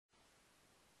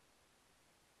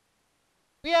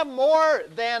We have more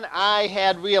than I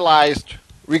had realized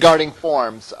regarding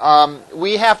forms.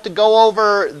 We have to go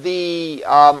over the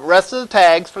rest of the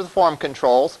tags for the form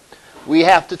controls. We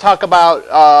have to talk about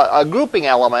a grouping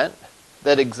element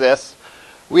that exists.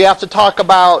 We have to talk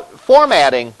about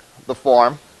formatting the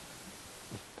form,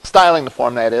 styling the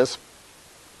form, that is.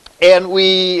 And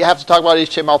we have to talk about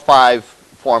HTML5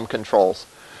 form controls.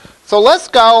 So let's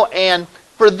go, and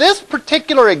for this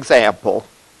particular example,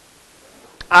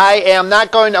 I'm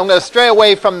going to stray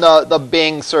away from the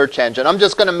Bing search engine. I'm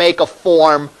just going to make a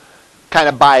form kind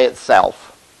of by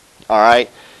itself. All right?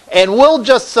 And we'll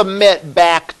just submit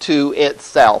back to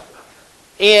itself.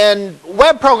 In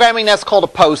web programming, that's called a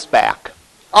postback.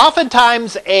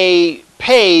 Oftentimes, a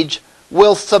page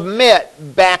will submit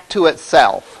back to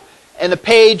itself. And the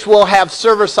page will have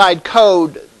server-side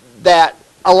code that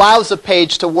allows the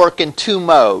page to work in two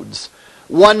modes.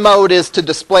 One mode is to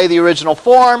display the original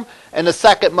form, and the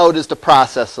second mode is to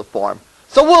process the form.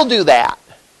 So we'll do that.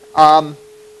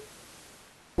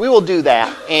 We will do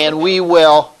that, and we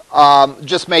will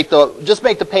just make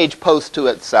the page post to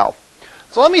itself.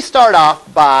 So let me start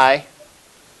off by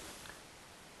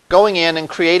going in and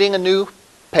creating a new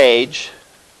page.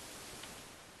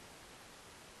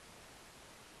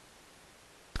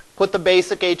 Put the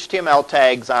basic HTML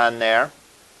tags on there.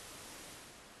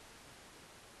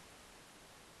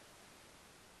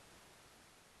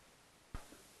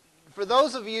 For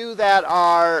those of you that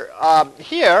are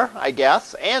here, I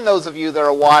guess, and those of you that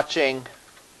are watching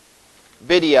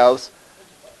videos,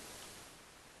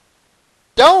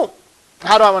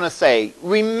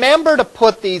 remember to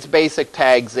put these basic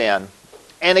tags in.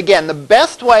 And again, the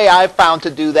best way I've found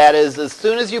to do that is as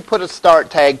soon as you put a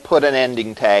start tag, put an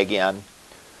ending tag in.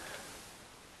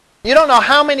 You don't know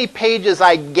how many pages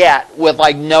I get with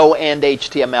like no end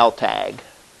HTML tag.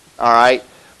 All right?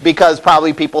 Because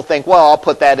probably people think, well, I'll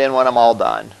put that in when I'm all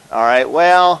done. All right?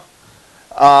 Well,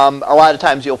 a lot of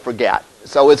times you'll forget.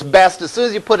 So it's best as soon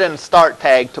as you put in a start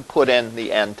tag to put in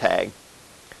the end tag.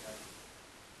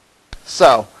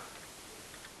 So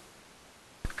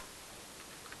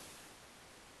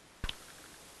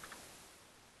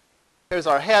here's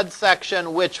our head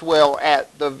section, which will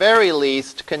at the very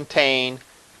least contain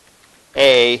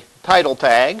a title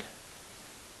tag.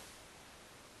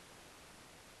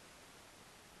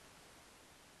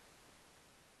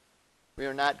 We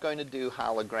are not going to do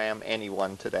hologram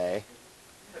anyone today.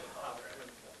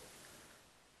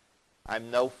 I'm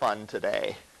no fun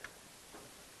today.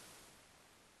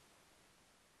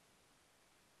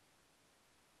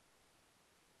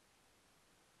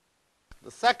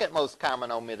 The second most common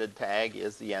omitted tag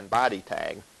is the end body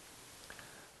tag.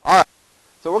 All right,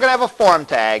 so we're going to have a form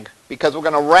tag because we're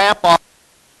going to wrap up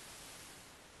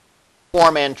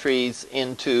form entries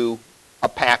into a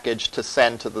package to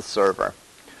send to the server.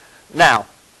 Now,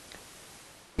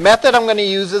 method I'm going to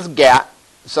use is get,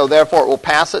 so therefore it will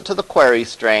pass it to the query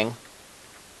string.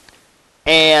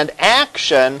 And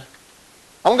action,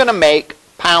 I'm going to make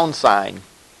 #.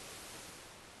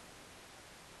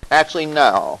 Actually,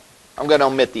 no. I'm going to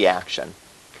omit the action.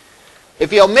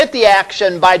 If you omit the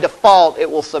action, by default, it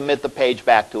will submit the page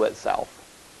back to itself.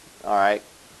 All right?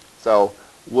 So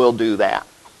we'll do that.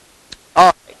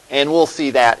 All right, and we'll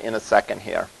see that in a second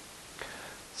here.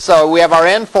 So we have our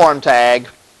end form tag.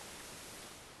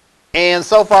 And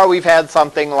so far we've had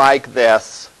something like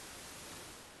this.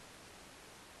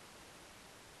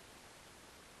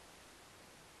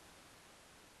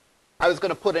 I was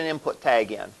going to put an input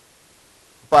tag in.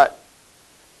 But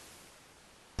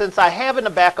since I have in the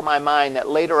back of my mind that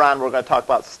later on we're going to talk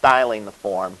about styling the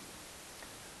form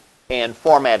and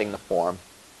formatting the form,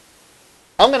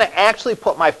 I'm going to actually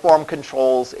put my form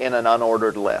controls in an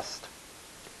unordered list.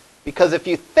 Because if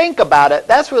you think about it,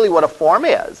 that's really what a form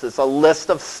is. It's a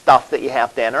list of stuff that you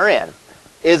have to enter in.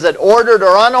 Is it ordered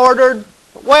or unordered?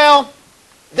 Well,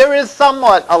 there is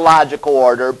somewhat a logical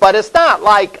order, but it's not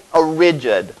like a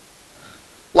rigid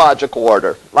logical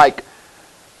order. Like,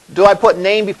 do I put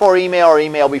name before email or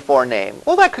email before name?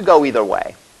 Well, that could go either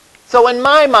way. So in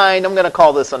my mind, I'm going to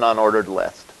call this an unordered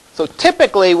list. So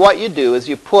typically what you do is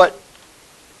you put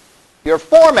your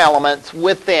form elements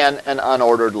within an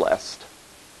unordered list.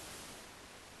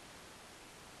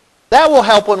 That will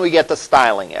help when we get to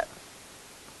styling it.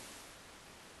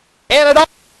 And it all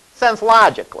makes sense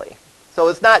logically. So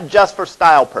it's not just for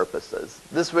style purposes.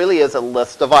 This really is a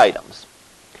list of items.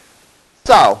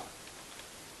 So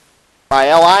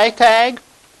my li tag,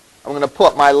 I'm going to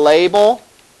put my label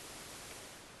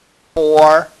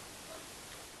for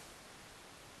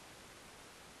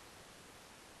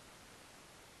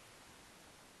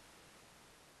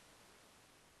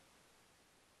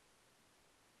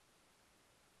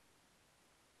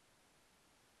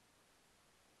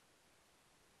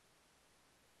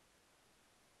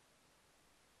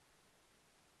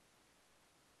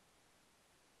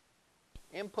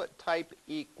input type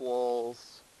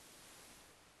equals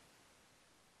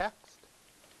text,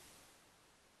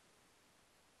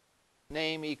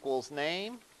 name equals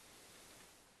name,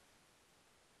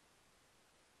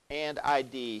 and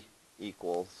ID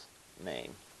equals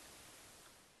name.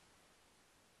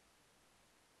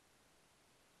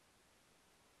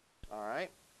 All right.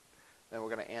 Then we're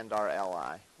going to end our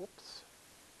LI. Whoops.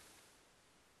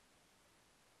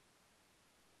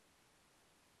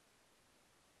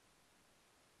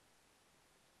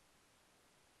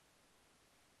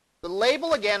 The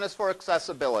label, again, is for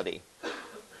accessibility.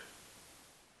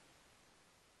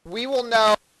 We will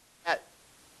know that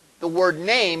the word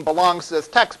name belongs to this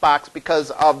text box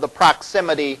because of the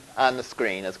proximity on the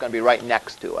screen. It's going to be right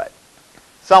next to it.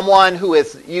 Someone who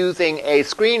is using a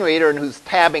screen reader and who's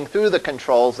tabbing through the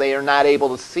controls, they are not able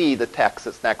to see the text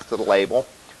that's next to the label,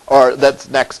 or that's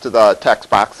next to the text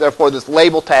box. Therefore, this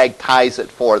label tag ties it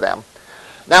for them.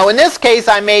 Now, in this case,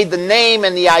 I made the name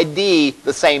and the ID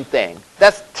the same thing.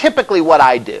 That's typically what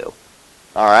I do.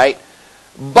 All right?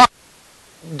 But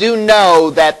do know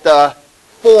that the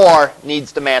for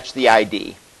needs to match the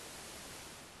ID.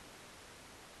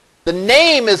 The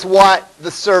name is what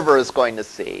the server is going to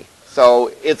see.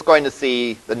 So it's going to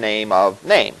see the name of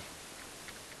name.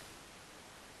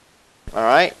 All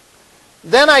right?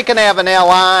 Then I can have an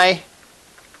LI.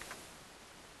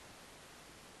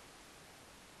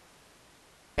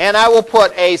 And I will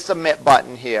put a submit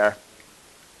button here.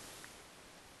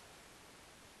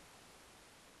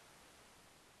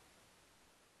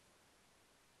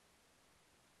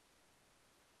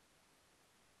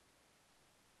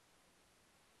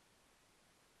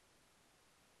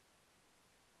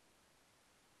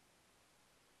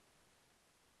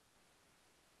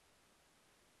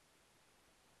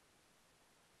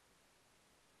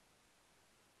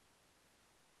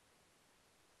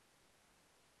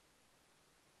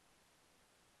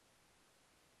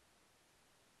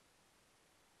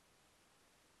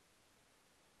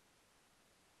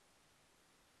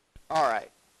 All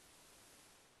right.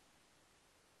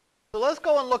 So let's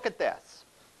go and look at this.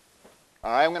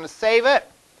 All right, I'm going to save it,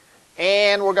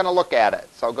 and we're going to look at it.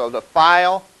 So I'll go to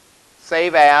File,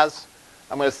 Save As.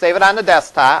 I'm going to save it on the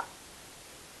desktop,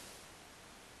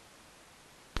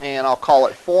 and I'll call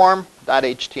it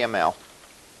form.html,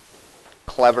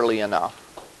 cleverly enough.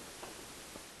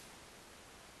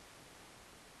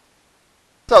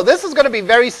 So this is going to be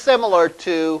very similar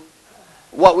to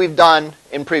what we've done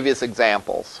in previous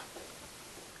examples.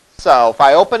 So if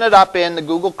I open it up in the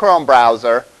Google Chrome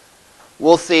browser,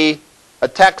 we'll see a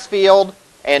text field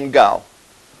and go.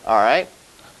 All right?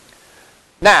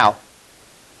 Now,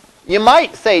 you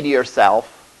might say to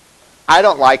yourself, I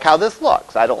don't like how this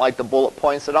looks. I don't like the bullet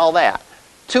points and all that.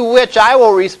 To which I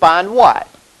will respond, what?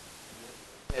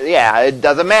 Yeah, it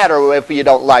doesn't matter if you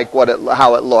don't like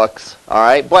how it looks. All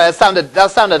right? Boy, that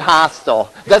sounded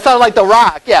hostile. That sounded like The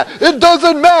Rock. Yeah, it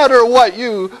doesn't matter what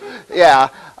you... Yeah.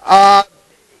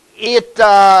 It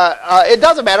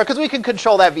doesn't matter because we can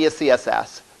control that via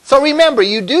CSS. So remember,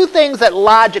 you do things that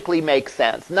logically make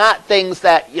sense, not things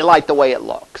that you like the way it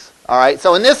looks. All right.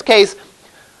 So in this case,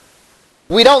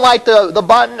 we don't like the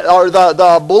button or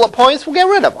the bullet points. We'll get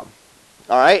rid of them.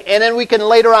 All right. And then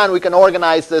later on we can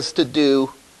organize this to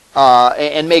do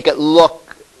and make it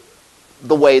look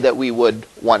the way that we would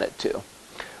want it to.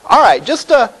 All right. Just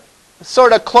to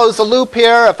sort of close the loop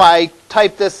here, if I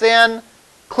type this in,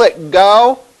 click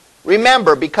Go.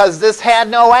 Remember, because this had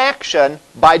no action,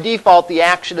 by default the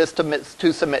action is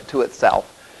to submit to itself.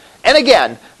 And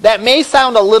again, that may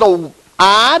sound a little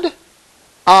odd,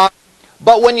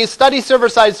 but when you study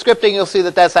server-side scripting, you'll see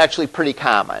that that's actually pretty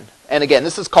common. And again,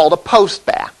 this is called a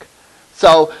postback.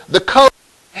 So the code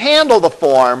to handle the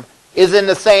form is in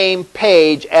the same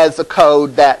page as the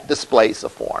code that displays the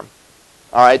form.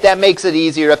 All right, that makes it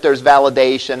easier if there's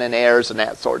validation and errors and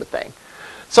that sort of thing.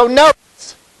 So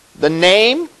notice the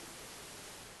name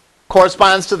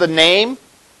corresponds to the name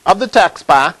of the text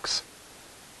box.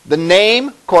 The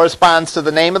name corresponds to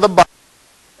the name of the button.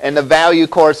 And the value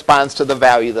corresponds to the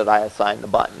value that I assign the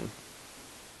button.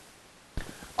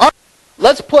 All right,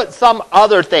 let's put some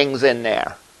other things in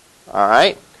there. All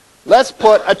right. Let's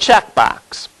put a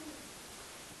checkbox.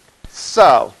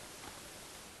 So,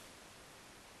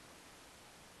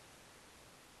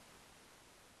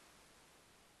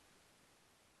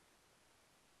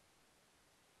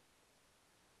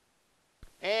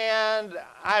 and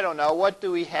I don't know, what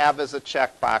do we have as a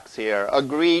checkbox here?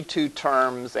 Agree to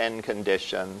terms and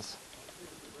conditions.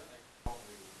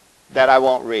 That I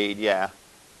won't read, yeah.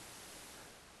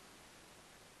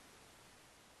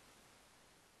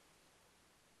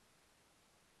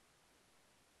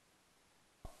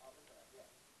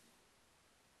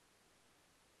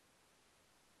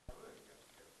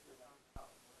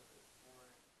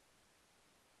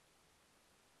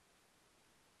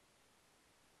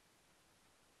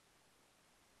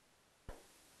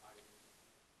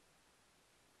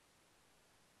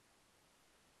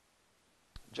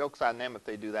 Joke's on them if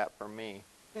they do that for me.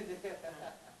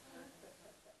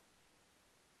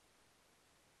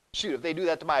 Shoot, if they do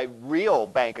that to my real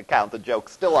bank account, the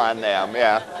joke's still on them,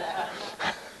 yeah.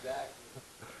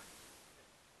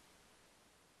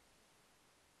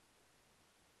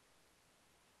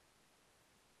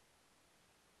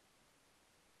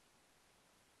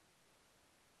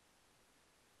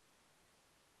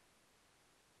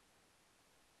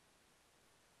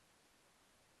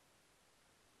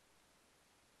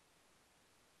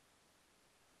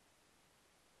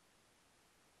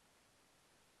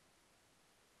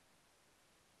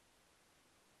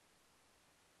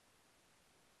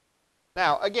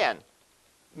 Now, again,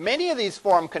 many of these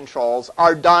form controls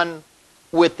are done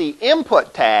with the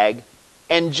input tag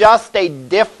and just a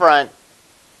different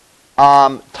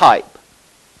type.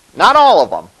 Not all of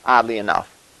them, oddly enough.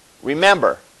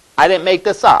 Remember, I didn't make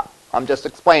this up. I'm just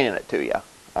explaining it to you.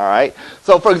 All right?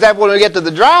 So, for example, when we get to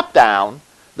the drop-down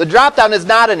is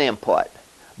not an input.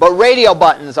 But radio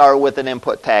buttons are with an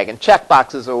input tag, and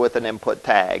checkboxes are with an input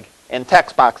tag, and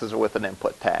text boxes are with an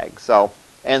input tag. So,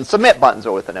 and submit buttons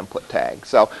are with an input tag.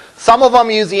 So some of them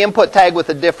use the input tag with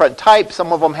a different type.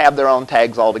 Some of them have their own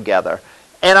tags altogether.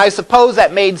 And I suppose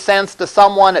that made sense to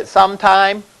someone at some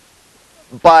time,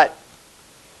 but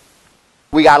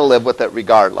we got to live with it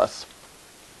regardless.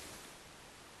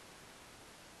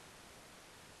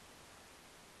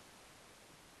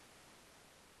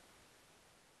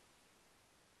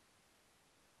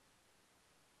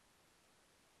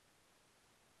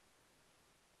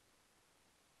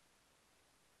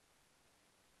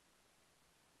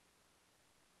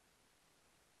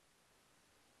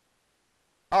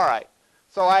 All right,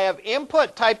 so I have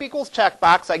input type equals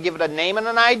checkbox. I give it a name and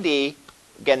an ID.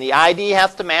 Again, the ID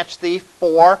has to match the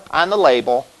 4 on the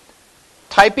label.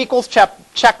 Type equals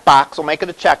checkbox. We'll make it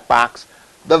a checkbox.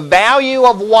 The value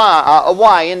of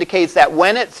y indicates that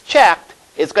when it's checked,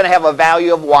 it's going to have a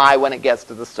value of y when it gets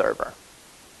to the server.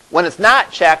 When it's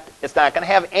not checked, it's not going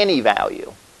to have any value.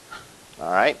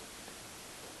 All right,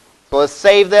 so let's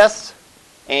save this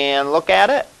and look at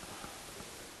it.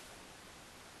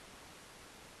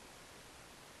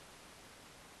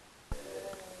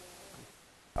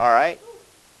 All right.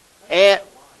 And,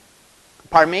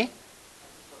 pardon me?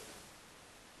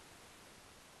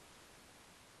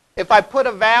 If I put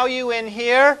a value in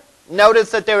here, notice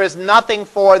that there is nothing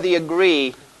for the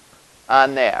agree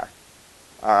on there.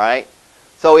 All right.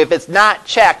 So if it's not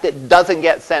checked, it doesn't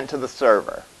get sent to the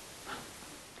server.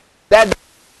 That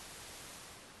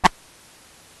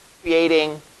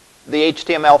creating the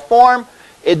HTML form,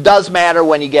 it does matter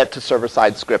when you get to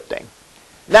server-side scripting.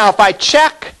 Now, if I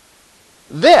check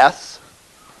this,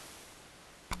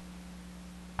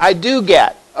 I do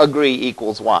get agree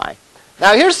equals y.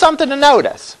 Now here's something to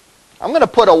notice. I'm going to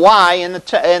put a y in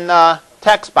the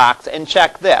text box and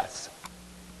check this.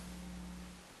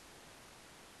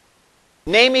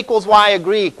 Name equals y,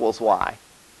 agree equals y.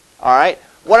 All right.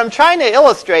 What I'm trying to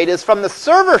illustrate is from the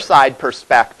server side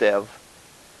perspective,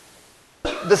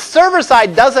 the server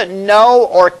side doesn't know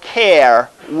or care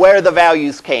where the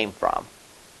values came from.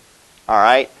 All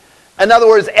right. In other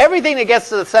words, everything that gets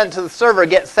sent to the server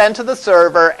gets sent to the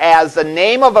server as the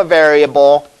name of a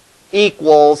variable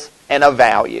equals and a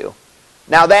value.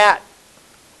 Now that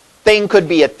thing could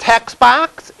be a text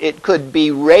box, it could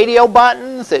be radio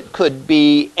buttons, it could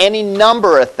be any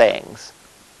number of things.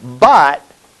 But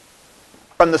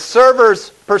from the server's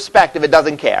perspective, it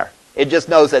doesn't care. It just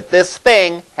knows that this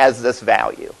thing has this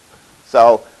value.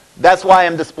 So that's why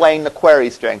I'm displaying the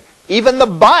query string. Even the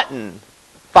button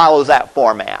follows that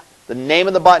format. The name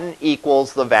of the button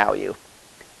equals the value.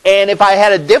 And if I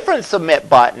had a different submit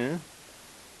button,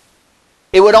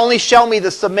 it would only show me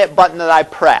the submit button that I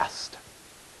pressed.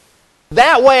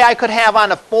 That way I could have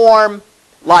on a form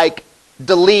like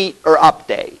delete or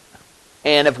update.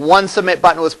 And if one submit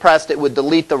button was pressed, it would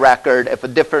delete the record. If a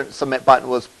different submit button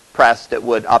was pressed, it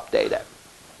would update it.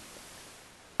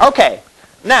 Okay,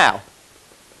 now,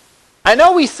 I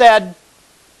know we said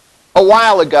a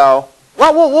while ago,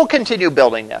 well, we'll continue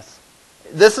building this.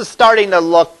 This is starting to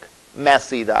look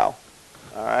messy, though.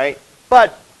 All right?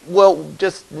 But we'll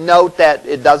just note that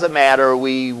it doesn't matter.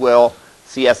 We will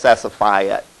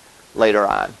CSSify it later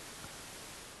on.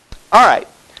 All right.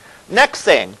 Next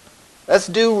thing. Let's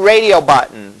do radio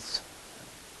buttons.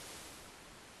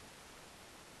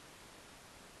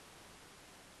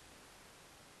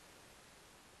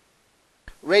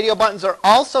 Radio buttons are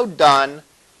also done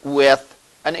with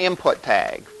an input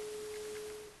tag.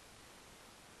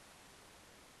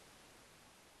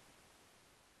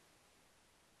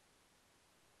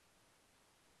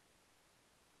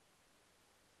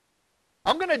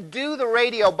 I'm going to do the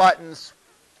radio buttons,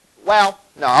 well,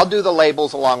 No, I'll do the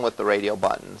labels along with the radio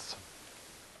buttons.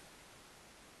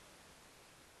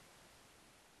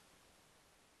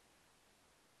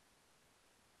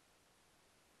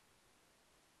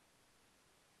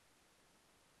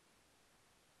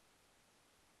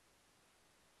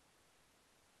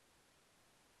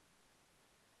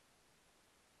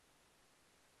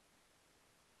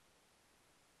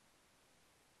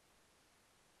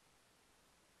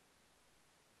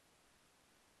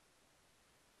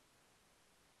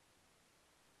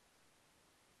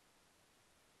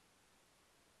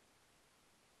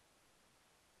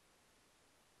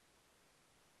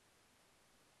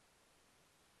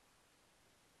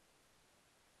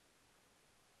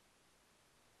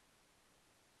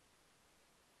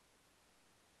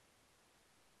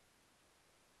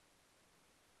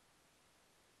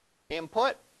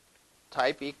 Input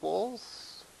type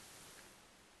equals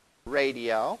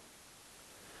radio.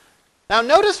 Now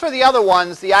notice for the other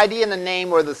ones, the ID and the name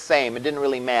were the same. It didn't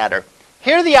really matter.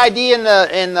 Here the ID and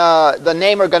the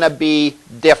name are going to be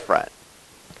different.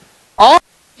 All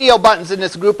radio buttons in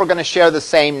this group are going to share the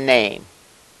same name.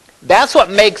 That's what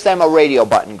makes them a radio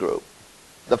button group.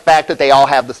 The fact that they all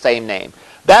have the same name.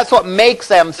 That's what makes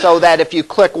them so that if you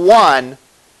click one,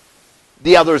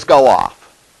 the others go off.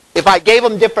 If I gave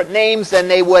them different names, then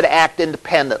they would act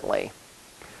independently.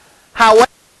 However,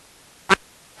 I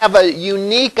have a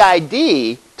unique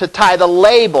ID to tie the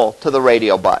label to the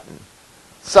radio button.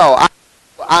 So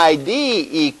ID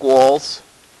equals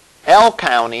L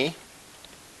County,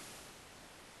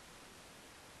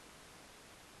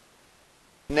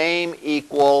 name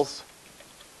equals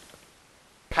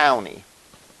county.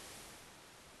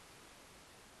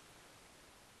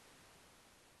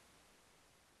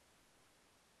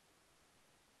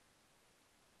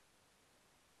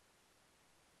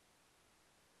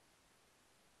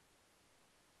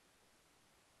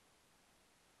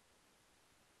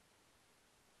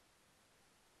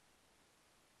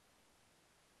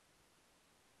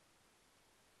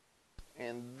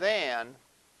 And then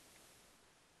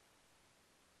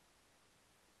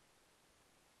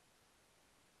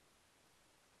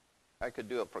I could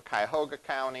do it for Cuyahoga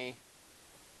County.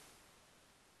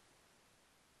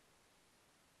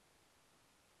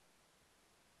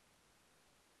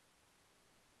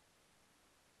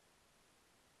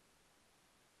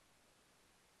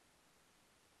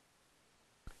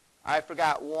 I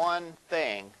forgot one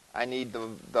thing. I need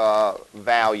the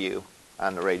value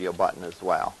on the radio button as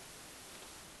well.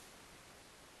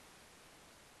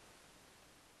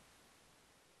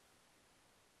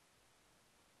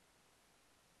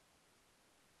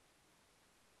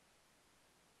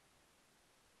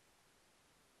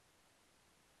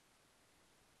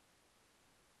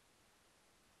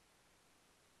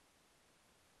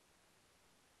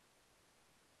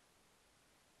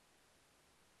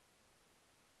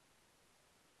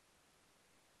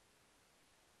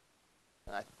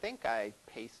 I think I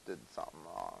pasted something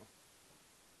wrong.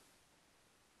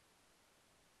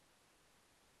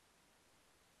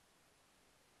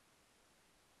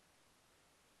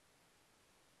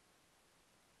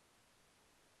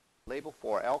 Label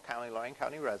for L County, Lorain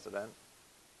County resident,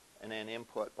 and then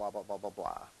input blah, blah, blah, blah,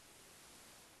 blah.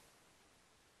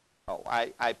 Oh,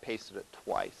 I pasted it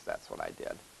twice. That's what I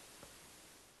did.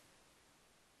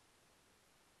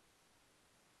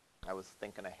 I was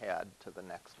thinking ahead to the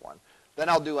next one. Then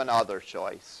I'll do another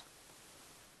choice.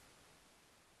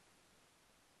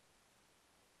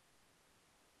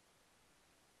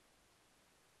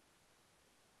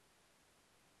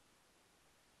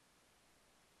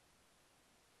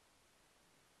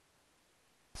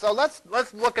 So let's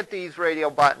look at these radio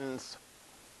buttons.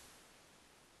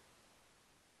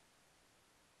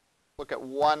 Look at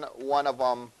one of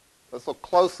them. Let's look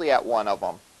closely at one of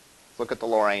them. Let's look at the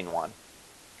Lorain one.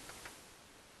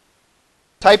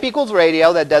 Type equals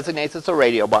radio, that designates it's a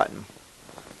radio button.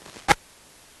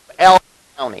 L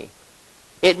County.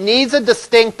 It needs a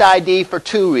distinct ID for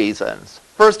two reasons.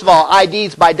 First of all,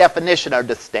 IDs by definition are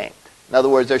distinct. In other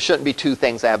words, there shouldn't be two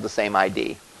things that have the same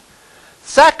ID.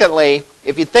 Secondly,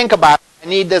 if you think about it, I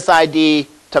need this ID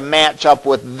to match up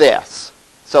with this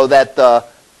so that the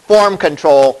form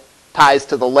control ties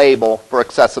to the label for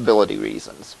accessibility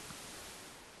reasons.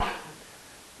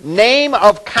 Name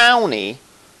of county.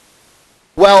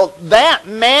 Well, that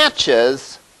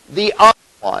matches the other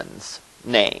ones'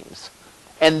 names.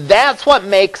 And that's what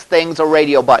makes things a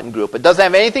radio button group. It doesn't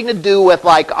have anything to do with,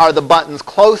 like, are the buttons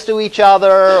close to each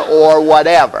other or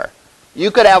whatever. You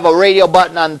could have a radio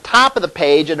button on the top of the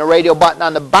page and a radio button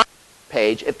on the bottom of the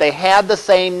page. If they had the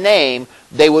same name,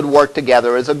 they would work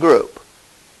together as a group.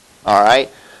 All right?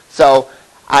 So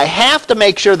I have to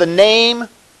make sure the name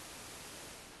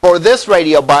for this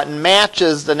radio button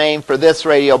matches the name for this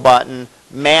radio button,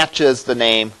 matches the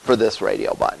name for this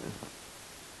radio button.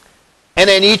 And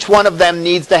then each one of them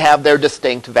needs to have their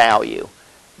distinct value.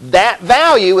 That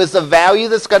value is the value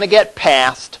that's going to get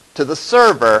passed to the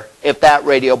server if that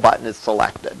radio button is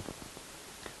selected.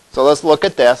 So let's look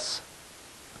at this.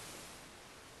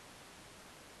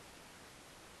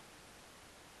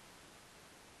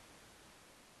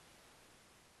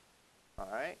 All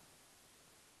right.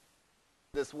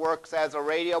 This works as a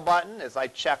radio button. As I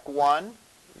check one,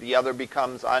 the other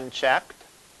becomes unchecked.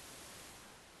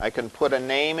 I can put a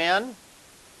name in.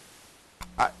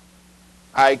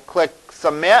 I click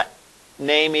submit.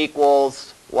 Name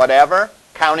equals whatever.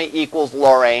 County equals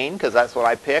Lorraine, because that's what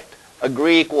I picked.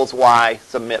 Agree equals Y.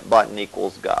 Submit button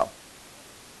equals go.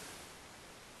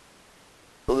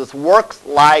 So this works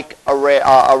like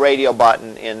a radio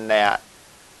button in that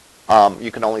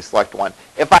you can only select one.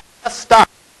 If I messed up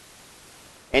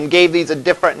and gave these a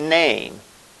different name,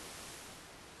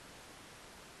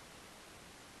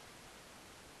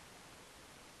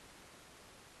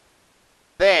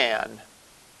 then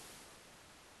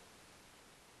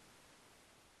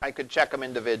I could check them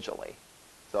individually.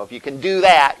 So if you can do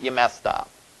that, you messed up.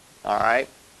 All right.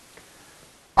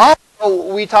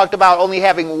 Also, we talked about only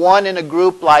having one in a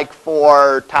group, like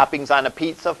for toppings on a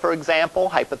pizza, for example,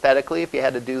 hypothetically, if you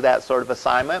had to do that sort of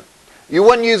assignment. You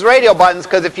wouldn't use radio buttons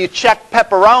because if you check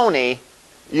pepperoni,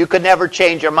 you could never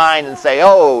change your mind and say,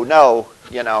 oh, no,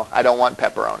 you know, I don't want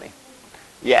pepperoni.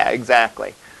 Yeah,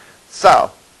 exactly.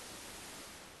 So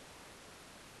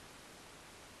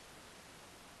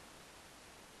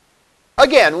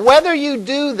again, whether you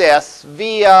do this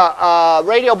via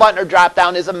radio button or drop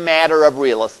down is a matter of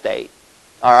real estate.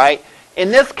 All right.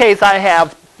 In this case, I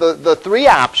have the three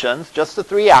options, just the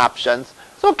three options.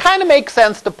 So it kind of makes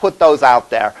sense to put those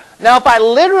out there. Now, if I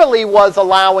literally was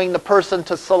allowing the person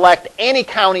to select any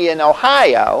county in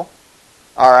Ohio,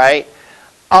 all right,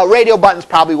 radio buttons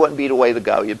probably wouldn't be the way to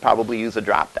go. You'd probably use a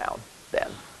drop down then.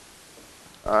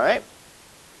 All right.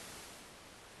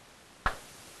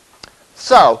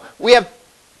 So we have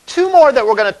two more that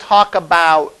we're going to talk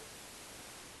about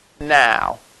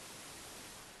now.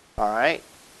 All right.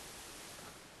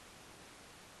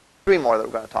 Three more that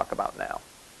we're going to talk about now.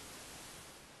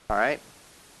 All right.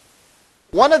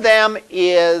 One of them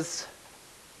is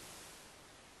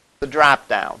the drop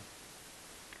down.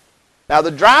 Now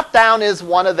the drop down is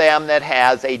one of them that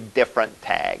has a different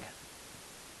tag.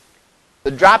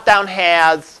 The drop down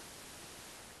has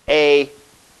a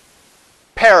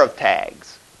pair of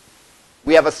tags.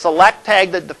 We have a select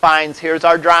tag that defines here's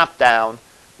our drop down.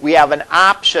 We have an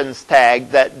options tag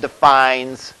that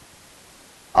defines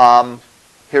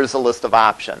here's a list of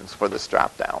options for this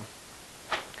drop down.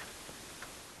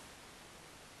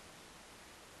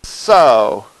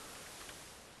 So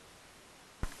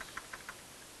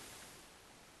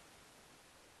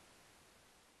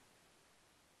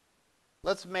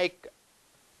let's make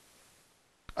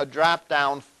a drop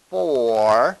down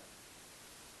for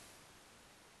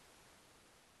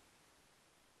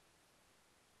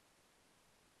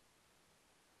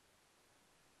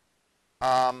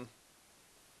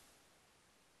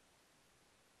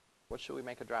what should we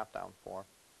make a drop down for?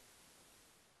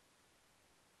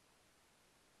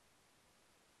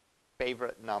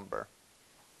 Favorite number.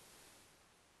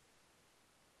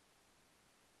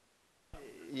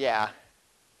 Yeah.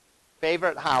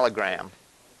 Favorite hologram.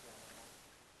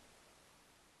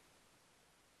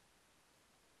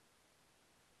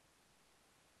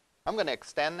 I'm going to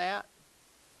extend that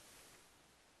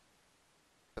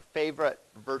to favorite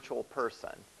virtual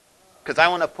person because I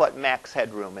want to put max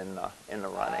headroom in the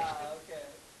running. Okay.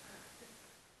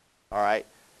 All right.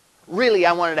 Really,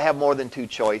 I wanted to have more than two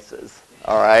choices.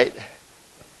 All right.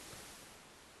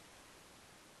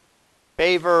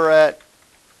 Favorite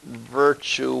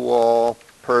virtual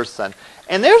person.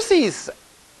 And there's these,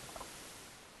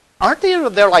 aren't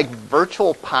they're like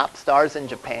virtual pop stars in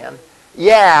Japan?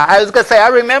 Yeah, I was going to say, I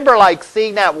remember like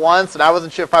seeing that once, and I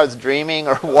wasn't sure if I was dreaming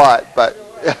or what, but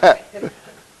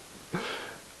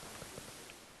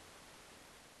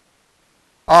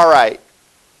all right.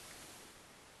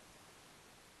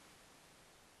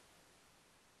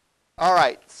 All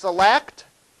right, select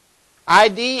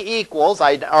ID equals,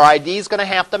 our ID is going to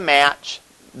have to match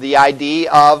the ID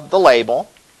of the label,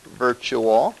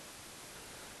 virtual.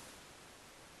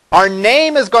 Our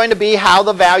name is going to be how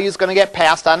the value is going to get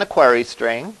passed on the query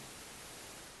string.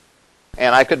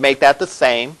 And I could make that the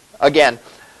same. Again,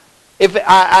 if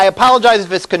I apologize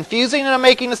if it's confusing and I'm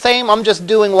making the same. I'm just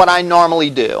doing what I normally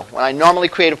do. When I normally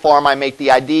create a form, I make the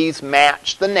IDs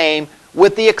match the name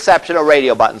with the exception of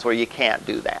radio buttons where you can't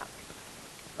do that.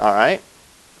 All right?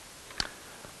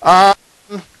 Um,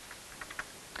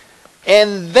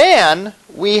 and then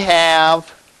we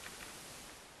have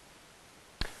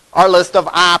our list of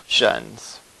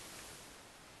options.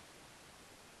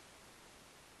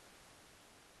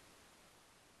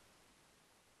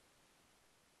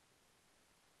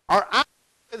 Our options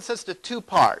consist of two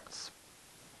parts.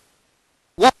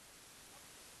 One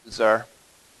user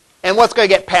and what's going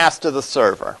to get passed to the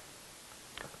server.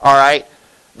 All right.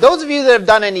 Those of you that have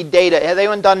done any data, have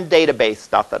anyone done database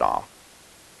stuff at all?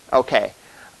 Okay.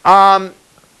 That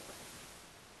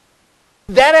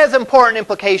has important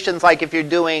implications, like if you're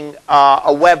doing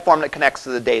a web form that connects to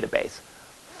the database.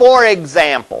 For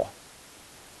example,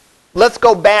 let's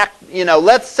go back,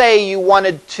 let's say you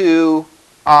wanted to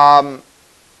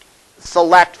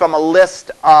select from a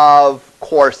list of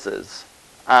courses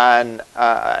on,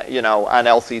 on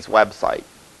LC's website.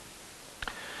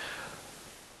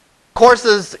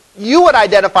 Courses, you would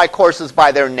identify courses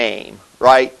by their name,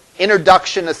 right?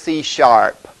 Introduction to C#,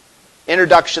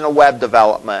 Introduction to Web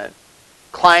Development,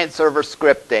 Client-Server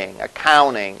Scripting,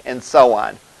 Accounting, and so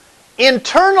on.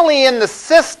 Internally in the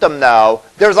system, though,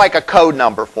 there's like a code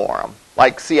number for them,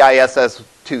 like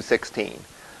CISS216.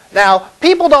 Now,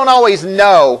 people don't always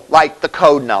know, like, the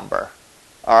code number,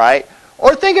 all right?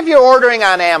 Or think if you're ordering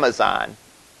on Amazon.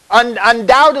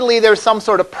 Undoubtedly, there's some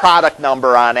sort of product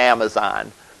number on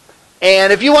Amazon.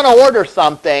 And if you want to order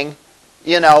something,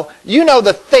 you know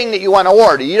the thing that you want to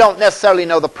order. You don't necessarily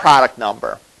know the product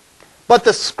number. But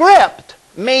the script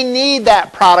may need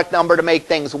that product number to make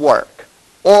things work.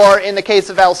 Or in the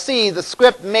case of LC, the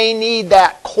script may need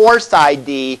that course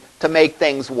ID to make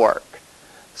things work.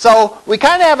 So we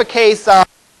kind of have a case of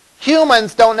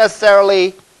humans don't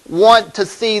necessarily want to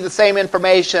see the same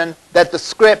information that the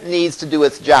script needs to do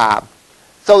its job.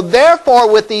 So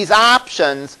therefore, with these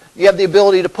options, you have the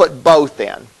ability to put both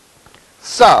in.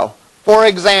 So, for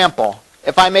example,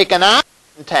 if I make an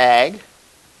option tag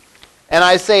and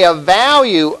I say a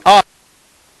value of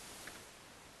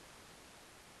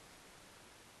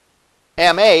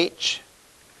MH,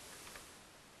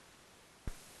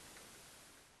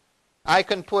 I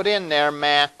can put in there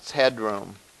max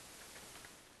headroom.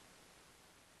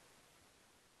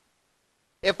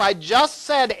 If I just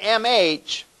said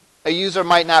MH, a user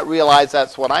might not realize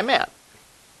that's what I meant.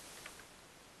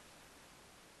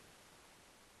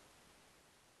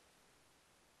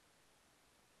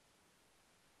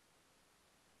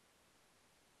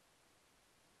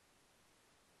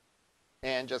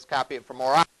 And just copy it for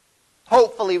more options.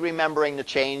 Hopefully remembering to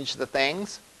change the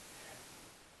things.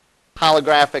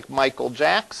 Holographic Michael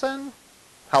Jackson.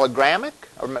 Hologrammic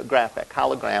or graphic?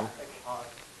 Hologram.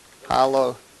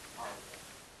 Hologram.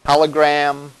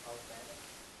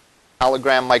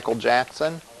 Hologram Michael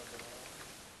Jackson.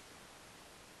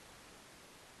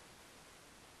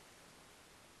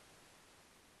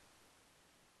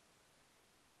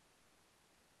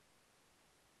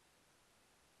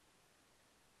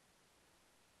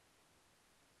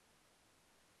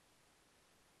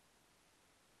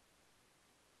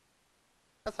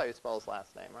 That's how you spell his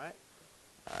last name, right?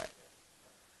 All right.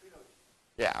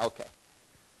 Yeah, okay.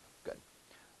 Good.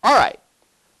 All right.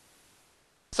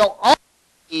 So all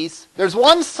these, there's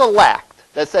one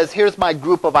select that says, here's my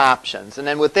group of options. And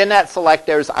then within that select,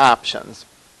 there's options.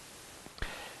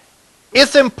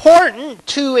 It's important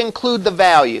to include the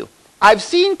value. I've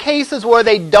seen cases where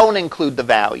they don't include the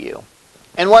value.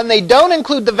 And when they don't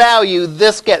include the value,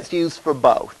 this gets used for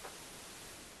both.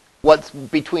 What's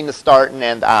between the start and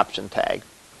end option tag.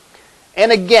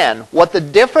 And again, what the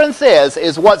difference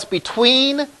is what's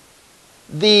between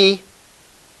the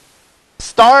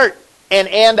start and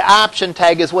end option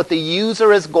tag is what the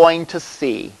user is going to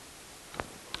see.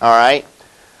 All right?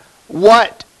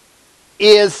 What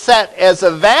is set as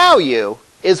a value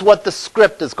is what the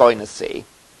script is going to see.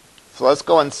 So let's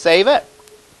go and save it.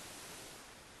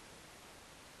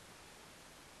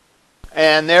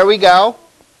 And there we go.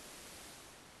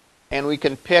 And we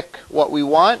can pick what we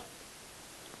want.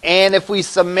 And if we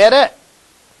submit it,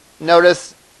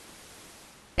 notice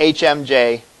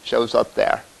HMJ shows up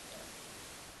there.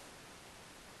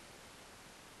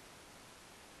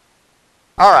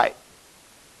 All right.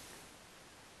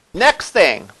 Next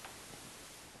thing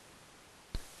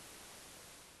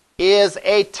is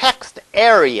a text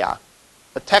area.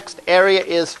 A text area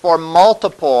is for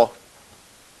multiple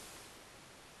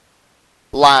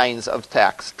lines of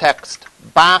text. Text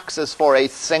box is for a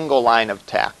single line of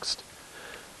text.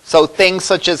 So things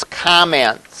such as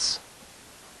comments,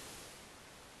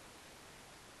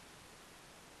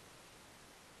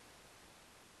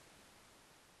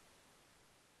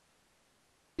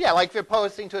 yeah, like if you're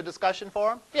posting to a discussion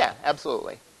forum, yeah,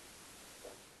 absolutely.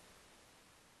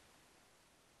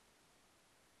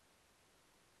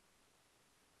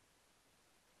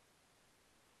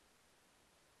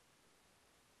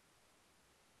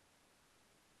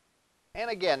 And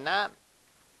again, I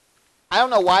don't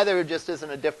know why there just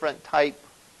isn't a different type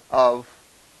of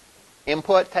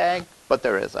input tag, but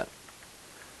there isn't.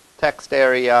 Text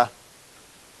area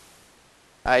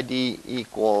ID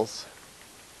equals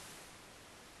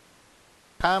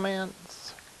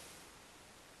comments.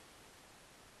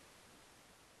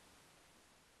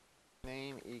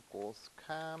 Name equals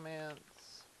comments.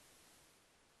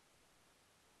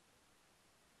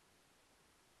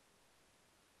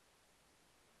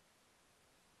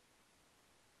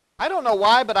 I don't know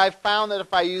why, but I've found that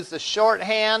if I use the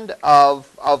shorthand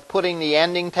of putting the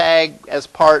ending tag as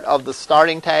part of the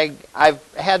starting tag,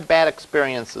 I've had bad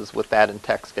experiences with that in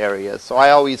text areas. So I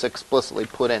always explicitly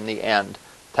put in the end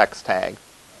text tag.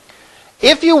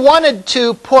 If you wanted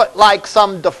to put like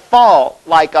some default,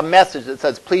 like a message that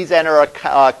says please enter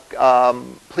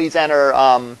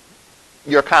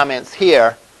your comments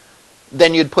here,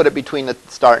 then you'd put it between the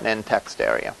start and end text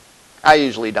area. I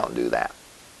usually don't do that.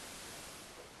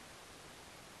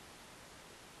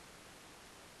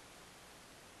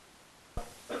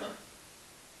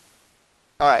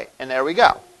 All right, and there we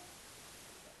go.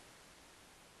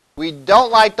 We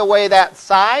don't like the way that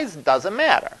size, doesn't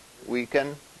matter. We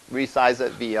can resize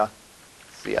it via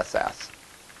CSS.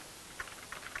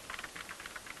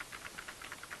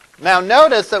 Now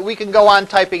notice that we can go on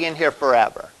typing in here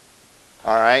forever.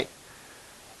 All right.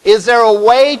 Is there a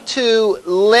way to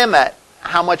limit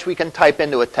how much we can type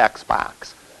into a text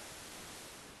box?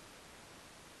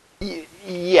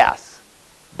 Yes.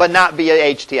 But not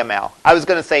via HTML. I was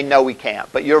going to say no, we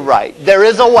can't, but you're right. There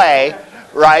is a way,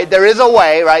 right? There is a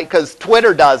way, right? Because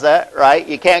Twitter does it, right?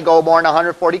 You can't go more than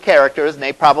 140 characters, and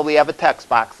they probably have a text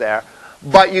box there.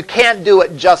 But you can't do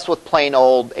it just with plain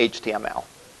old HTML.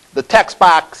 The text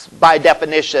box, by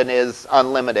definition, is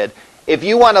unlimited. If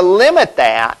you want to limit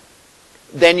that,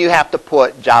 then you have to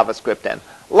put JavaScript in.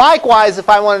 Likewise, if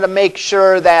I wanted to make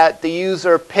sure that the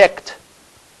user picked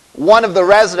one of the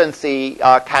residency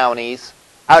counties,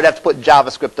 I would have to put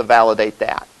JavaScript to validate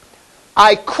that.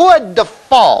 I could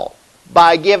default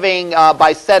by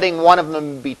setting one of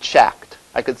them to be checked.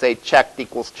 I could say checked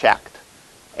equals checked,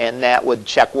 and that would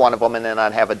check one of them, and then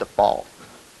I'd have a default.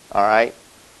 All right.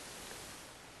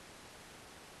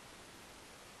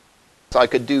 So I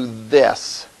could do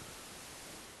this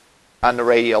on the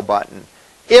radio button.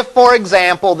 If, for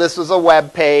example, this was a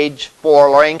web page for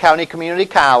Lorain County Community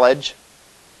College,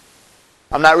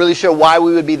 I'm not really sure why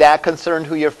we would be that concerned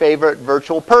who your favorite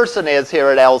virtual person is here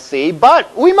at LC,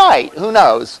 but we might. Who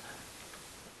knows?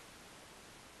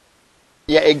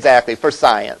 Yeah, exactly. For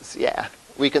science, yeah.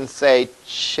 We can say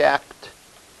checked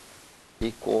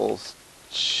equals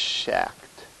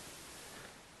checked.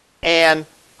 And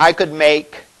I could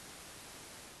make,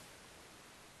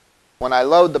 when I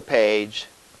load the page,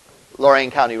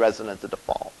 Lorain County resident the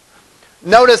default.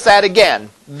 Notice that again,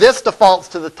 this defaults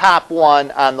to the top one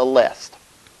on the list.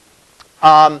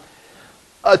 A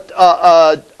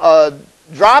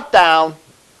drop-down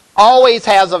always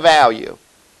has a value.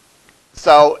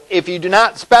 So if you do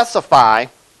not specify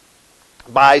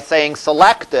by saying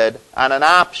selected on an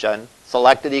option,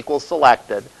 selected equals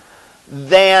selected,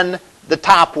 then the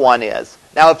top one is.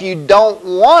 Now if you don't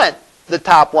want the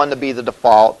top one to be the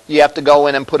default, you have to go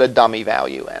in and put a dummy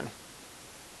value in.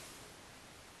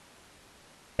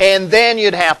 And then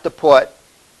you'd have to put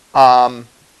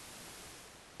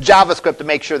JavaScript to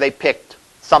make sure they picked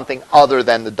something other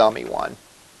than the dummy one.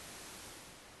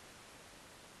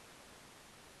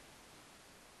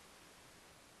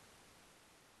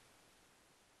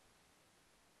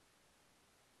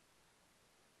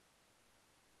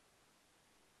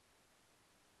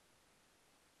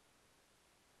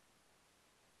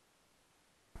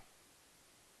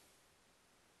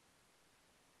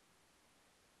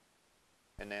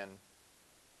 And then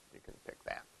you can pick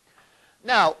that.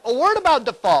 Now, a word about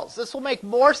defaults. This will make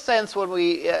more sense when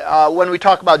we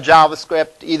talk about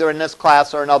JavaScript, either in this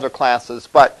class or in other classes.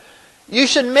 But you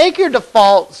should make your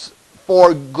defaults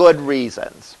for good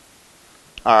reasons.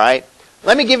 All right?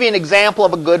 Let me give you an example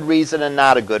of a good reason and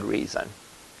not a good reason.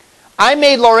 I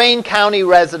made Lorain County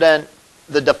resident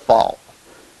the default.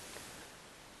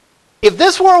 If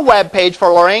this were a web page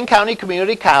for Lorain County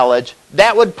Community College,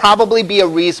 that would probably be a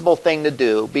reasonable thing to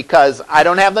do because I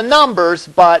don't have the numbers,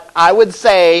 but I would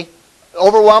say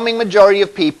overwhelming majority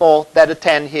of people that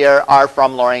attend here are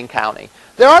from Lorain County.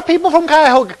 There are people from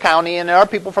Cuyahoga County and there are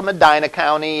people from Medina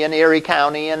County and Erie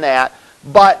County and that,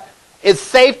 but it's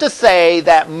safe to say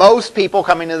that most people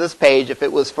coming to this page, if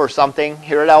it was for something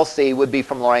here at LC, would be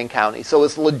from Lorain County. So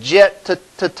it's legit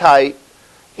to type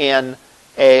in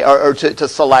to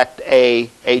select a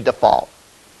default.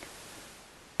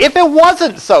 If it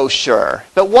wasn't so sure,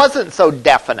 if it wasn't so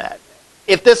definite,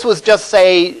 if this was just,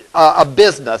 say, a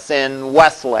business in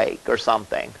Westlake or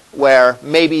something, where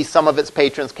maybe some of its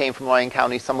patrons came from Lorraine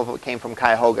County, some of it came from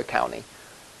Cuyahoga County,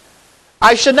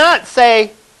 I should not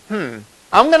say, I'm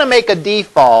going to make a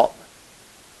default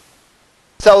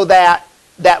so that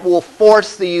will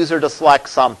force the user to select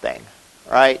something,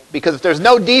 right? Because if there's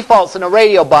no defaults in a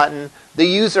radio button, the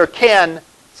user can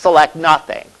select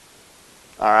nothing,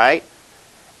 all right?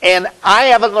 And I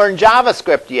haven't learned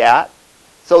JavaScript yet,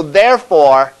 so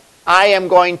therefore I am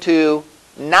going to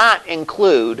not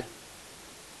include,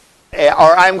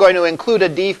 or I'm going to include a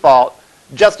default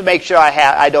just to make sure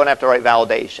I don't have to write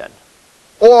validation.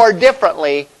 Or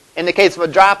differently, in the case of a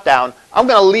drop-down, I'm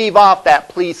going to leave off that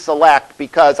please select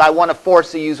because I want to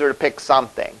force the user to pick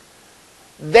something.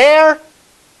 There,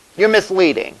 you're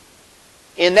misleading.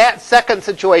 In that second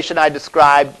situation I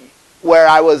described, where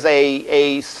I was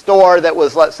a store that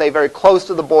was, let's say, very close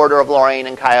to the border of Lorain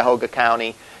and Cuyahoga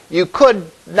County, you could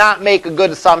not make a good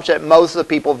assumption that most of the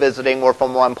people visiting were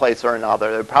from one place or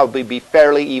another. They would probably be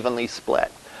fairly evenly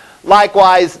split.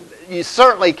 Likewise, you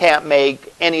certainly can't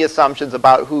make any assumptions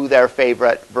about who their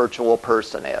favorite virtual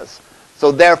person is.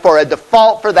 So therefore, a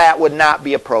default for that would not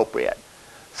be appropriate.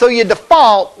 So you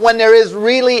default when there is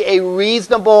really a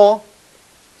reasonable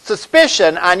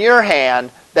suspicion on your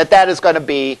hand that that is going to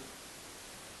be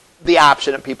the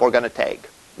option that people are going to take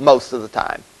most of the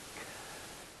time.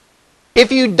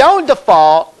 If you don't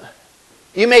default,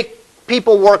 you make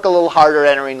people work a little harder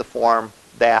entering the form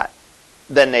than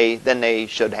they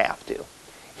should have to.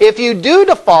 If you do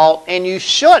default, and you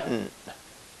shouldn't,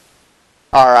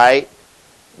 all right,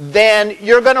 then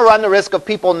you're going to run the risk of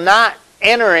people not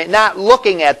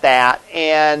looking at that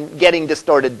and getting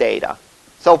distorted data.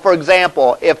 So for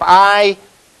example, if I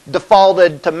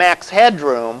defaulted to max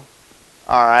headroom,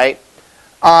 all right,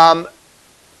 a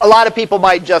lot of people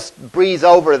might just breeze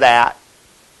over that,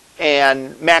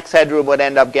 and max headroom would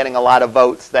end up getting a lot of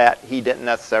votes that he didn't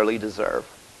necessarily deserve.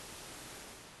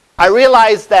 I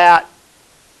realize that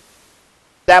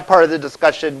that part of the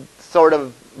discussion sort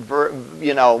of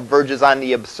verges on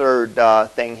the absurd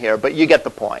thing here, but you get the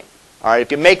point. All right,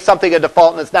 if you make something a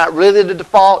default and it's not really the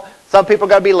default, some people are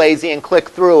going to be lazy and click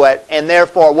through it, and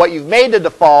therefore what you've made the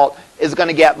default is going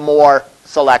to get more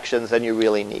selections than you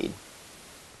really need.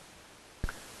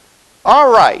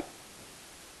 All right.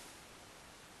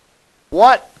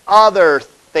 What other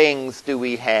things do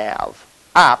we have?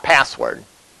 Password.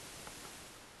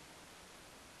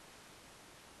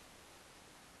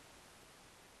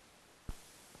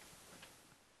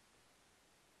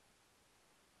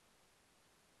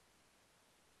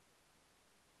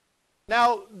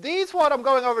 Now, what I'm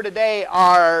going over today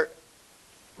are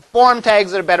form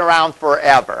tags that have been around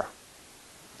forever.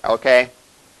 Okay?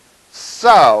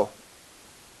 So,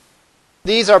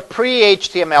 these are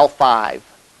pre-HTML5.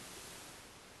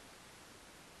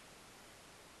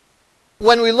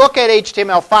 When we look at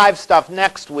HTML5 stuff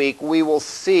next week, we will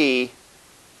see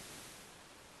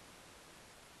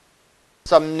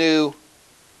some new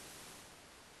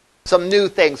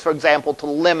things. For example, to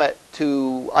limit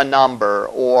to a number,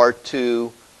 or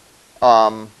to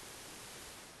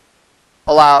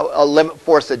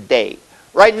force a date.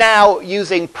 Right now,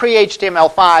 using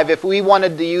pre-HTML5, if we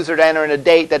wanted the user to enter in a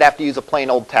date, they'd have to use a plain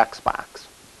old text box.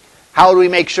 How do we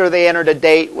make sure they entered a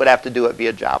date? We'd have to do it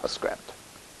via JavaScript.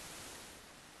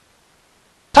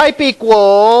 Type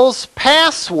equals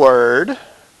password.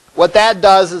 What that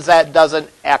does is that doesn't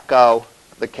echo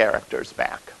the characters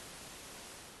back.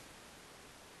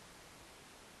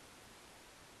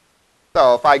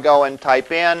 So if I go and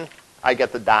type in, I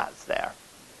get the dots there.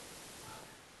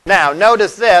 Now,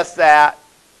 notice this, that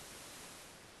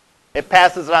it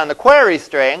passes it on the query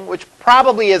string, which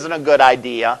probably isn't a good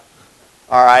idea.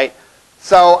 All right?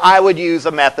 So I would use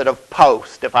a method of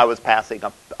post if I was passing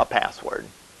a password.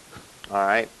 All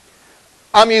right?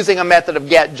 I'm using a method of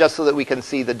get just so that we can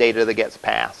see the data that gets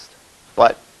passed.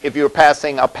 But if you were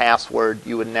passing a password,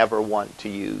 you would never want to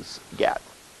use get.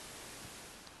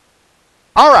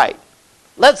 All right.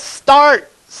 Let's start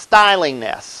styling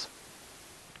this.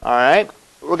 All right?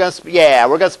 We're going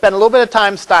to spend a little bit of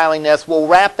time styling this. We'll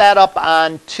wrap that up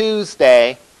on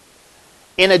Tuesday.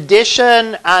 In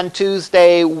addition, on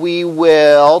Tuesday, we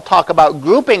will talk about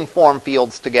grouping form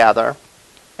fields together,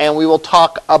 and we will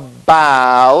talk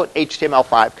about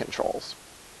HTML5 controls.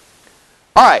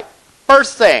 All right,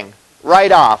 first thing,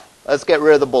 right off, let's get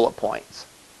rid of the bullet points.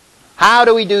 How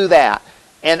do we do that?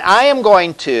 And I am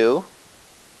going to,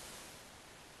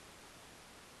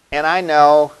 and I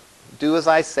know, do as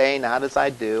I say, not as I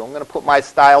do. I'm going to put my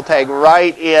style tag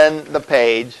right in the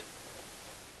page.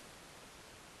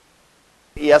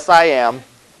 Yes, I am.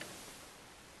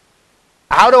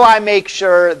 How do I make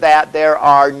sure that there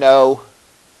are no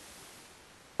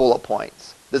bullet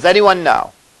points? Does anyone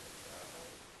know?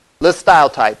 List style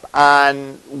type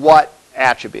on what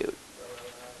attribute?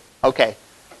 Okay,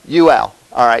 UL.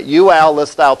 All right, UL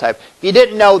list style type. If you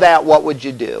didn't know that, what would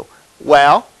you do?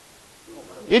 Well,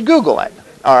 you'd Google it.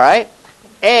 All right,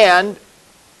 and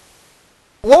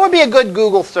what would be a good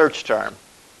Google search term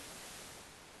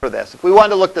for this? If we wanted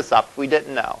to look this up, if we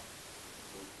didn't know.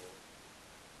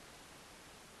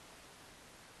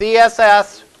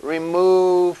 CSS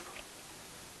remove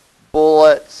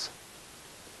bullets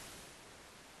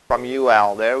from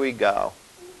UL. There we go.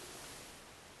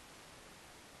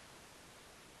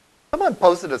 Someone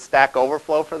posted a Stack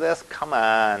Overflow for this? Come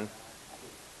on.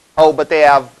 Oh, but they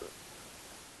have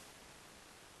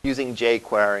using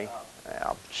jQuery.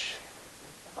 Ouch.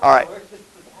 All right.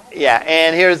 Yeah,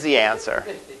 and here's the answer.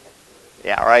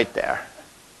 Yeah, right there.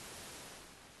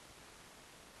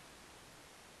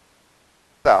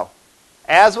 So,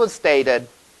 as was stated,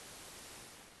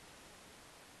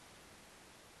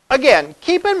 again,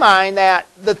 keep in mind that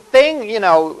the thing,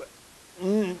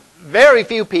 very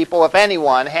few people, if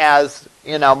anyone, has,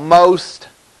 most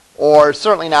or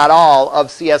certainly not all of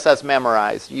CSS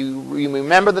memorized. You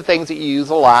remember the things that you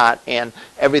use a lot and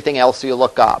everything else you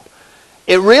look up.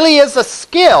 It really is a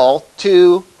skill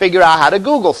to figure out how to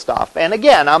Google stuff. And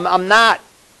again,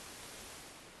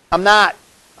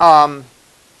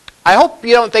 I hope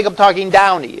you don't think I'm talking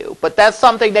down to you, but that's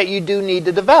something that you do need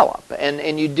to develop,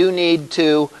 and you do need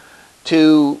to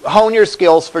hone your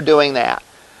skills for doing that.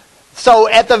 So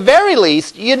at the very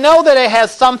least, you know that it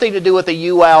has something to do with a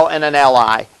UL and an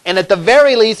LI, and at the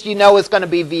very least, you know it's going to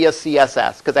be via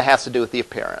CSS because it has to do with the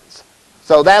appearance.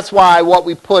 So that's why what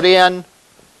we put in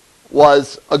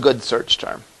was a good search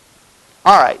term.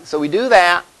 All right, so we do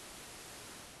that,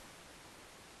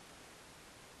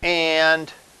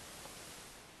 and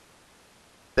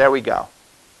there we go.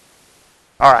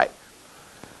 All right.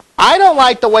 I don't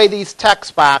like the way these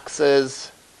text boxes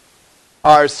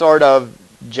are sort of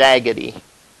jaggedy.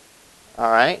 All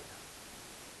right.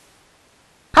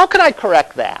 How can I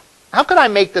correct that? How can I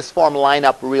make this form line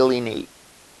up really neat?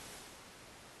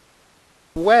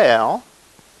 Well,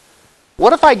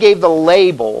 what if I gave the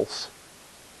labels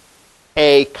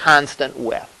a constant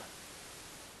width?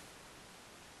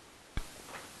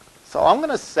 So I'm going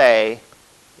to say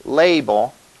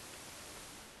label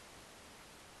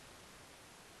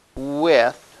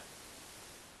with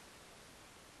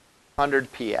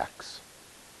 100px.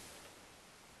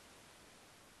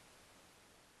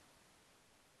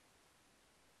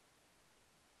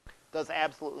 Does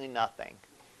absolutely nothing.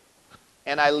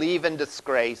 And I leave in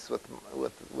disgrace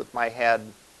with my head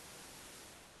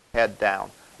down.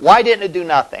 Why didn't it do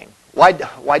nothing? Why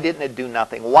didn't it do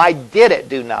nothing? Why did it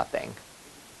do nothing?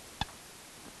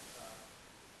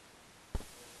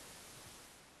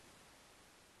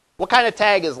 What kind of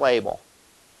tag is label?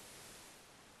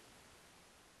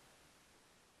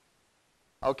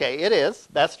 Okay, it is.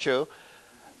 That's true.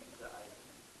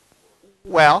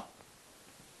 Well,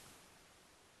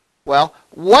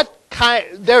 what kind?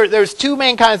 There's two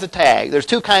main kinds of tags. There's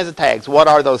two kinds of tags. What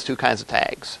are those two kinds of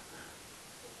tags?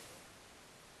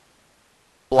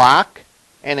 Block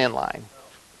and inline.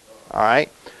 All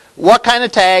right. What kind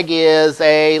of tag is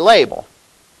a label?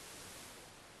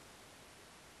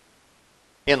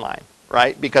 Inline,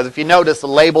 right? Because if you notice, the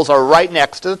labels are right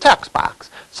next to the text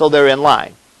box, so they're in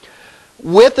line.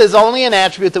 Width is only an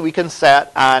attribute that we can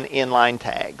set on inline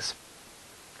tags.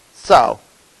 So,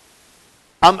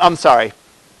 I'm sorry.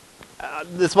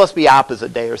 This must be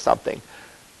opposite day or something.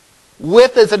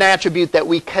 Width is an attribute that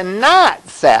we cannot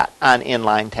set on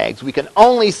inline tags. We can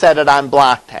only set it on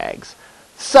block tags.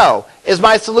 So, is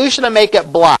my solution to make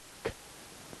it block?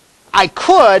 I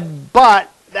could, but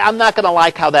I'm not going to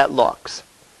like how that looks.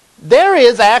 There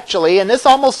is actually, and this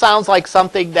almost sounds like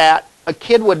something that a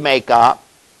kid would make up,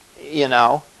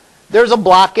 there's a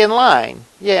block in line.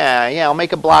 Yeah, I'll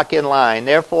make a block in line.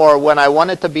 Therefore, when I want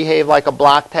it to behave like a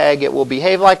block tag, it will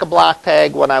behave like a block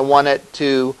tag. When I want it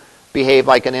to behave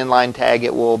like an inline tag,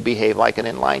 it will behave like an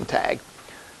inline tag.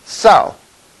 So,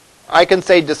 I can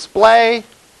say display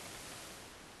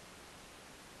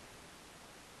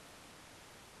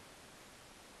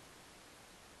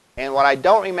and what I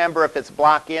don't remember if it's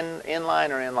block inline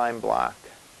or inline block.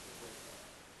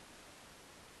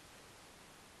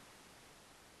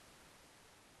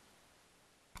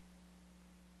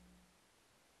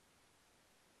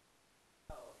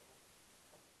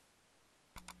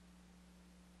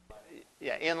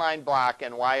 Yeah, inline block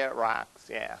and why it rocks,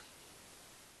 yeah.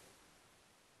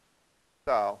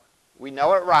 So, we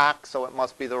know it rocks, so it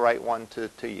must be the right one to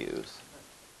use.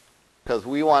 because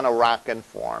we want a rockin'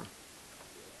 form.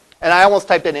 And I almost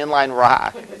typed in inline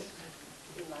rock.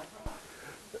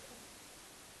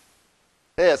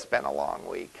 It's been a long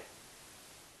week.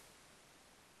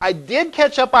 I did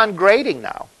catch up on grading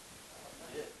now.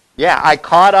 Yeah, I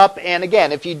caught up, and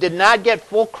again, if you did not get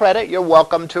full credit, you're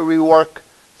welcome to rework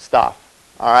stuff.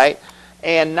 All right?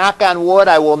 And knock on wood,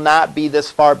 I will not be this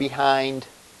far behind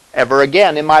ever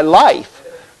again in my life,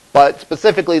 but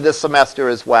specifically this semester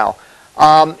as well.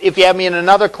 If you have me in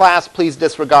another class, please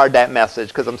disregard that message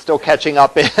because I'm still catching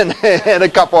up in a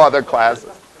couple other classes.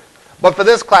 But for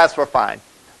this class, we're fine.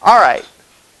 All right.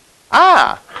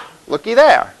 Ah, looky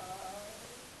there.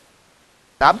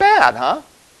 Not bad, huh?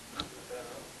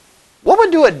 What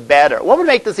would do it better? What would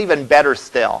make this even better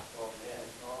still?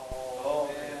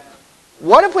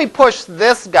 What if we push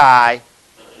this guy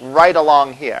right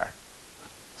along here?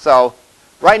 So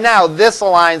right now, this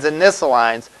aligns and this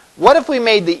aligns. What if we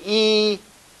made the E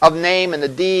of name and the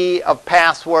D of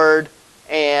password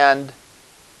and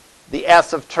the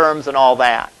S of terms and all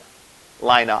that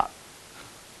line up?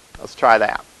 Let's try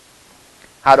that.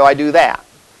 How do I do that?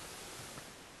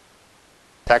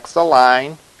 Text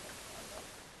align.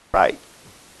 Right.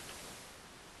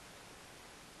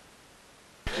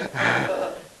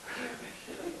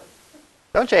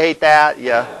 Don't you hate that?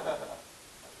 Yeah.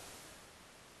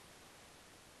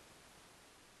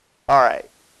 All right.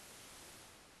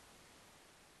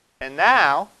 And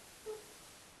now,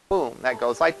 boom, that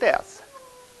goes like this.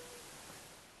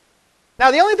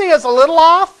 Now, the only thing that's a little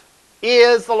off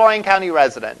is the Lorraine County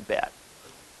resident bit.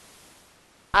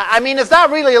 I mean, it's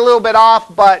not really a little bit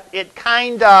off, but it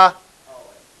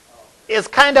is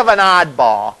kind of an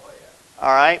oddball.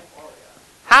 All right?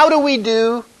 How do we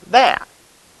do that?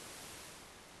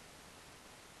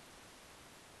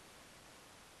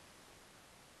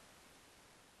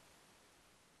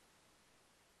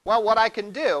 Well, what I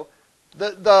can do,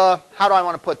 how do I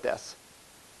want to put this?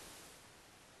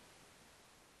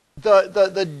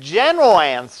 The general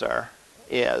answer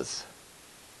is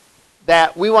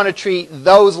that we want to treat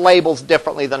those labels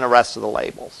differently than the rest of the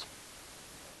labels.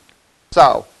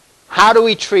 So, how do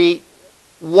we treat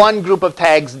one group of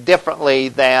tags differently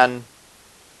than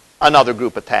another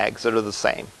group of tags that are the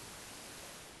same?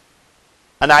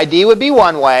 An ID would be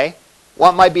one way.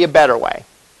 What might be a better way?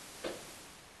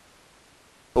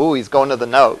 Ooh, he's going to the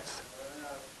notes.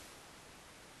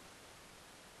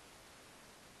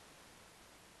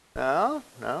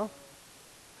 No.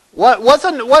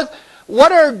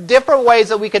 What are different ways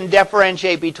that we can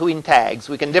differentiate between tags?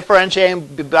 We can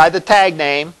differentiate by the tag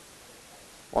name.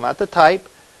 Well, not the type.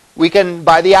 We can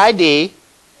by the ID.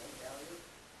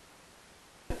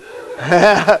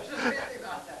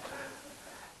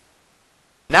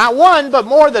 Not one, but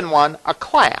more than one, a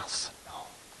class.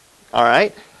 All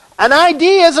right? An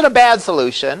ID isn't a bad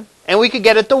solution, and we could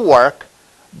get it to work,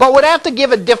 but we'd have to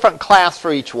give a different class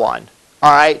for each one.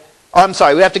 All right? Oh, I'm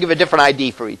sorry, we'd have to give a different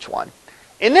ID for each one.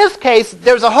 In this case,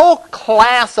 there's a whole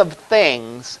class of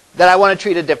things that I want to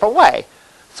treat a different way.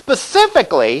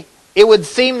 Specifically, it would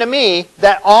seem to me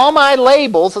that all my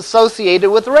labels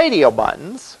associated with radio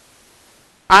buttons,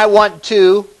 I want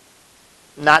to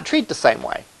not treat the same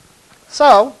way.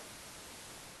 So,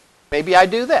 maybe I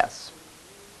do this.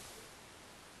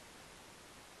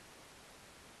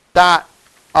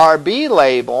 .rb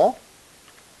label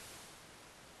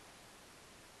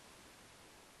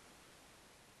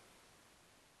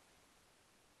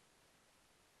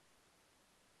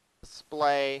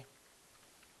display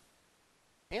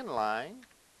inline,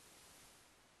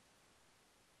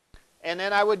 and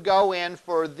then I would go in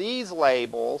for these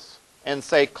labels and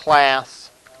say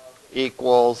class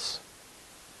equals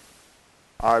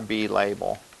RB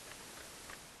label.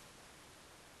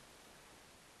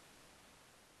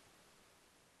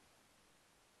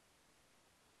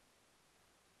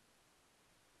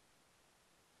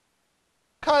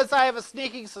 Because I have a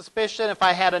sneaking suspicion if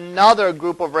I had another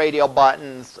group of radio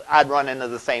buttons, I'd run into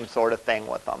the same sort of thing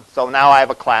with them. So now I have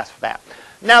a class for that.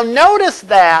 Now notice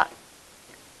that,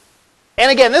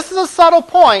 and again, this is a subtle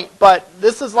point, but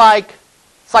this is like,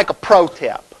 it's like a pro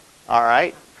tip. All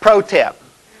right? Pro tip.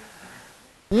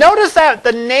 Notice that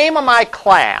the name of my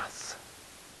class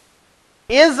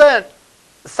isn't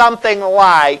something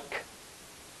like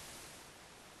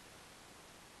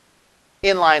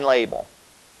inline label,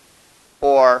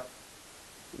 or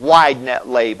wide net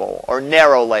label, or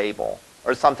narrow label,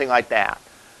 or something like that.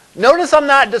 Notice I'm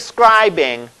not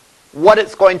describing what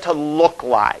it's going to look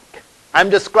like. I'm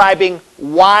describing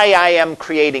why I am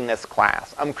creating this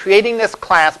class. I'm creating this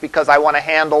class because I want to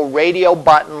handle radio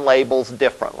button labels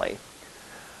differently.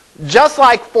 Just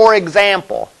like, for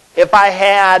example, if I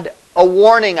had a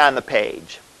warning on the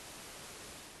page,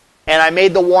 and I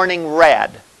made the warning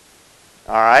red.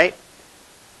 All right?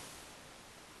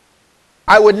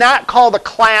 I would not call the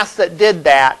class that did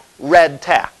that red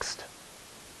text.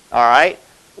 All right?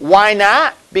 Why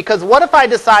not? Because what if I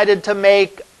decided to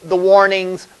make the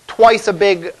warnings twice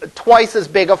as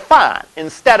big a font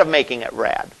instead of making it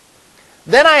red?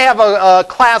 Then I have a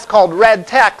class called red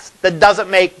text that doesn't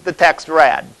make the text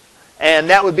red. And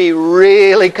that would be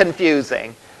really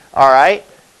confusing. All right?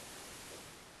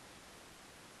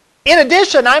 In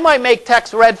addition, I might make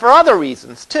text red for other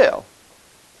reasons too.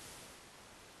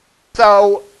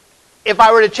 So if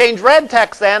I were to change red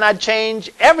text, then I'd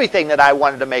change everything that I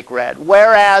wanted to make red.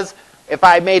 Whereas if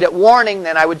I made it warning,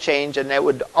 then I would change, and it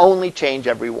would only change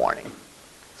every warning.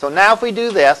 So now if we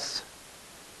do this,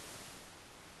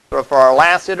 for our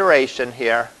last iteration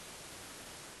here,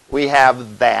 we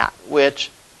have that, which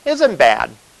isn't bad.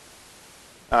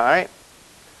 All right?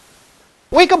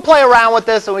 We can play around with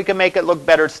this, and we can make it look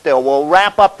better still. We'll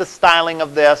wrap up the styling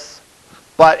of this.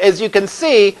 But as you can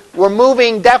see, we're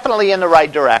moving definitely in the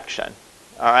right direction.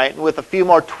 All right? With a few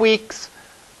more tweaks,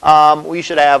 we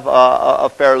should have a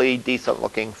fairly decent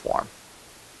looking form.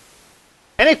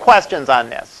 Any questions on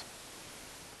this?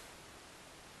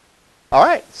 All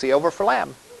right. See you over for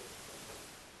lab.